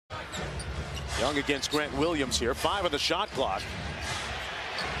Young against Grant Williams here. 5 on the shot clock.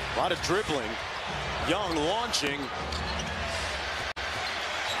 A lot of dribbling. Young launching.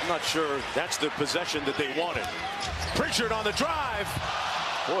 I'm not sure that's the possession that they wanted. Pritchard on the drive.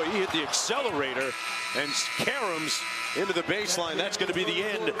 Boy, he hit the accelerator and caroms into the baseline. That's going to be the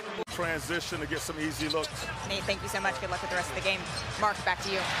end. Transition to get some easy looks. Nate, thank you so much. Good luck with the rest of the game. Mark, back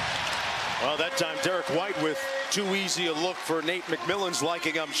to you. Well, that time Derek White with too easy a look for Nate McMillan's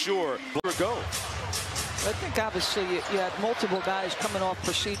liking, I'm sure. Go. I think obviously you had multiple guys coming off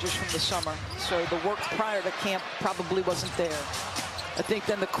procedures from the summer, so the work prior to camp probably wasn't there. I think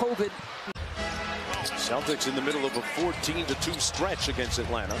then the COVID. Celtics in the middle of a 14-2 stretch against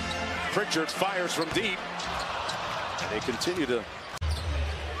Atlanta. Pritchard fires from deep. They continue to.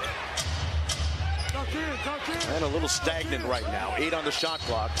 And a little stagnant right now. 8 on the shot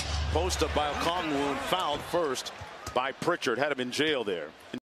clock. Post up by Okongwu and fouled first by Pritchard. Had him in jail there.